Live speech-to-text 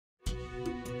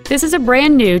This is a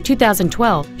brand new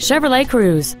 2012 Chevrolet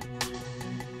Cruze.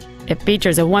 It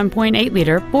features a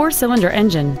 1.8-liter four-cylinder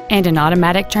engine and an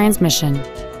automatic transmission.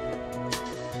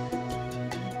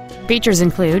 Features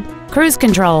include cruise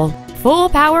control, full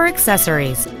power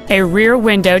accessories, a rear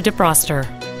window defroster,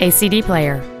 a CD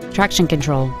player, traction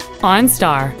control,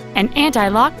 OnStar, an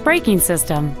anti-lock braking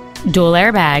system, dual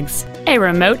airbags, a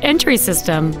remote entry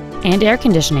system, and air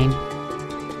conditioning.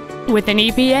 With an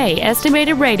EPA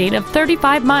estimated rating of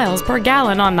 35 miles per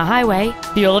gallon on the highway,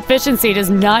 fuel efficiency does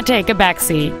not take a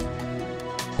backseat.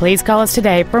 Please call us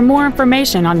today for more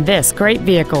information on this great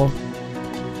vehicle.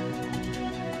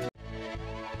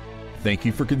 Thank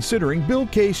you for considering Bill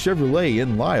K. Chevrolet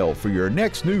in Lisle for your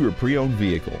next new or pre-owned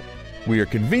vehicle. We are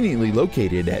conveniently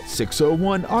located at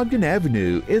 601 Ogden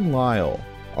Avenue in Lisle.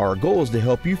 Our goal is to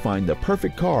help you find the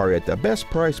perfect car at the best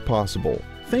price possible.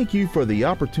 Thank you for the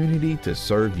opportunity to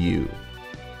serve you.